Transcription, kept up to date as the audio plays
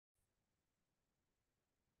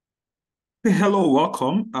Hey, hello,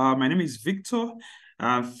 welcome. My name is Victor.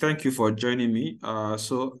 Thank you for joining me. I'm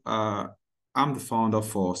the founder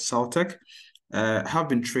for Celtech. Have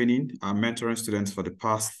been training and mentoring students for the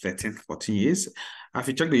past 13, 14 years. If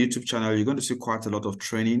you check the YouTube channel, you're going to see quite a lot of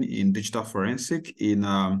training in digital forensic, in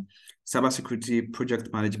cybersecurity,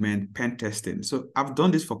 project management, pen testing. So I've done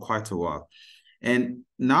this for quite a while. And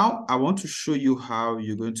now I want to show you how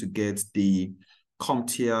you're going to get the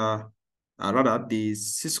CompTIA rather the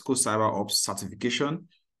Cisco CyberOps certification.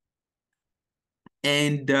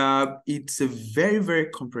 And it's a very, very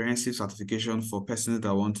comprehensive certification for persons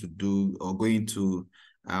that want to do or going to,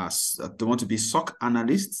 they want to be SOC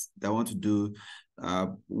analysts, that want to do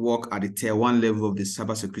work at the tier 1 level of the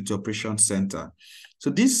Cybersecurity Operations Center. So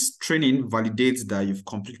this training validates that you've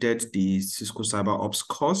completed the Cisco CyberOps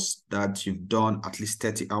course, that you've done at least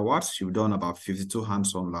 30 hours, you've done about 52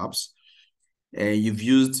 hands-on labs. You've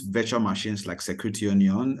used virtual machines like Security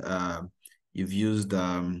Onion. You've used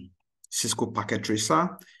Cisco Packet Tracer.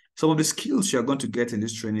 Some of the skills you're going to get in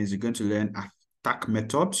this training is you're going to learn attack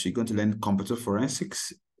methods. You're going to learn computer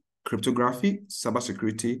forensics, cryptography,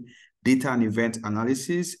 cybersecurity, data and event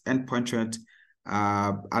analysis, endpoint threat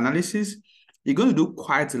analysis. You're going to do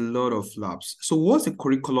quite a lot of labs. So what's the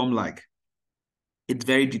curriculum like? It's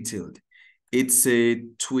very detailed. It's a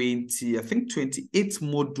 28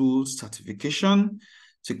 module certification.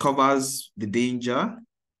 So it covers the danger,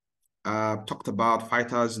 talked about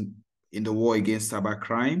fighters in the war against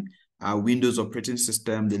cybercrime, Windows operating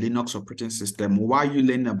system, the Linux operating system. Why are you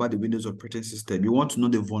learning about the Windows operating system? You want to know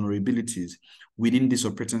the vulnerabilities within these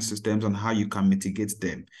operating systems and how you can mitigate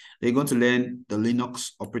them. They're going to learn the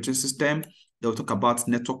Linux operating system. They'll talk about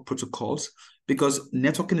network protocols, because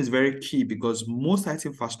networking is very key, because most IT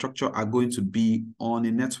infrastructure are going to be on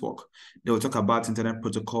a network. They will talk about internet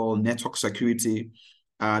protocol, network security,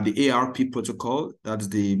 the ARP protocol, that's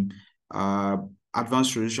the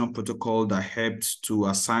advanced resolution protocol that helps to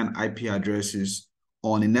assign IP addresses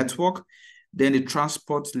on a network. Then the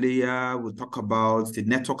transport layer, we'll talk about the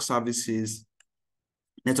network services,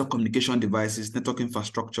 network communication devices, network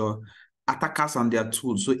infrastructure, attackers and their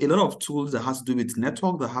tools. So a lot of tools that have to do with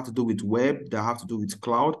network, that have to do with web, that have to do with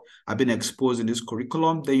cloud have been exposed in this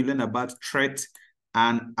curriculum. Then you learn about threat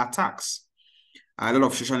and attacks. A lot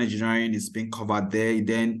of social engineering is being covered there.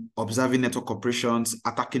 Then observing network operations,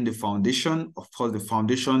 attacking the foundation, of course, the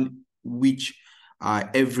foundation which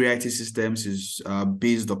every IT systems is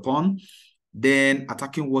based upon. Then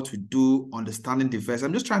attacking what we do, understanding the verse.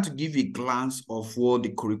 I'm just trying to give you a glance of what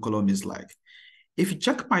the curriculum is like. If you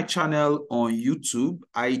check my channel on YouTube,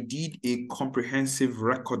 I did a comprehensive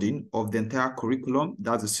recording of the entire curriculum.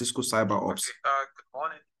 That's the Cisco CyberOps. Good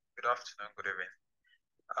morning, good afternoon, good evening.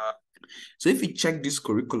 So if you check this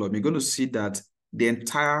curriculum, you're going to see that the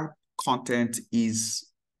entire content is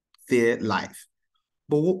there live.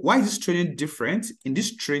 But why is this training different? In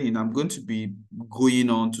this training, I'm going to be going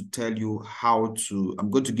on to tell you how to,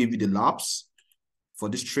 I'm going to give you the labs for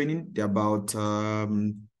this training. There are about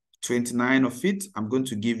 29 of it. I'm going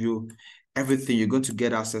to give you everything. You're going to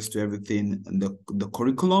get access to everything in the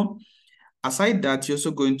curriculum. Aside that, you're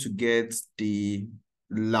also going to get the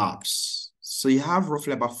labs. So you have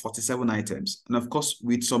roughly about 47 items. And of course,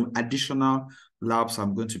 with some additional labs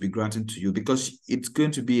I'm going to be granting to you, because it's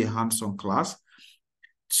going to be a hands-on class.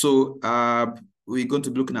 So we're going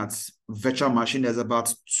to be looking at virtual machine. There's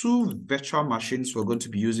about 2 virtual machines we're going to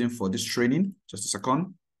be using for this training. Just a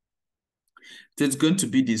second. So it's going to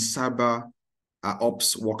be the CyberOps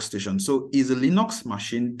workstation. So it's a Linux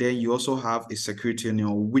machine. Then you also have a security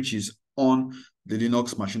onion, which is on the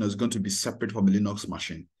Linux machine. It's going to be separate from the Linux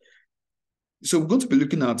machine. So we're going to be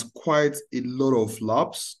looking at quite a lot of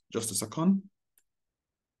labs. Just a second.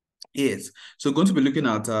 Yes. So we're going to be looking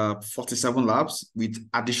at 47 labs with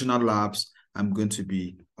additional labs I'm going to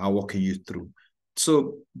be walking you through.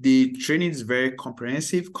 So the training is very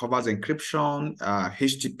comprehensive, covers encryption,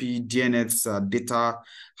 HTTP, DNS data,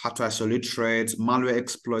 how to isolate threats, malware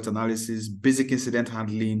exploit analysis, basic incident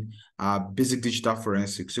handling, basic digital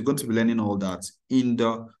forensics. You're going to be learning all that in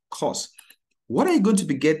the course. What are you going to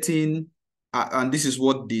be getting? And this is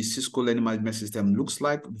what the Cisco Learning Management System looks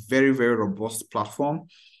like. Very, very robust platform.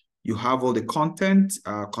 You have all the content,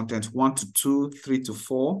 content 1 to 2, 3 to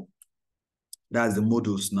 4. That's the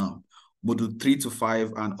modules now. Module 3 to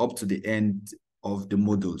 5 and up to the end of the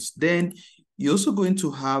modules. Then you're also going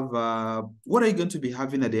to have, what are you going to be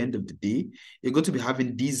having at the end of the day? You're going to be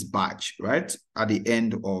having this badge, right? At the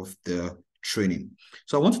end of the training.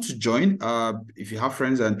 So I wanted to join. If you have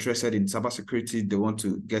friends that are interested in cybersecurity, they want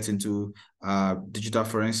to get into digital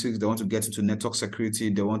forensics, they want to get into network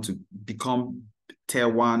security, they want to become tier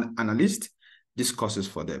 1 analyst, these courses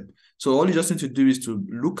for them. So all you just need to do is to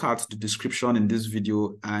look at the description in this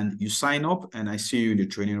video and you sign up, and I see you in the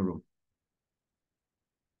training room.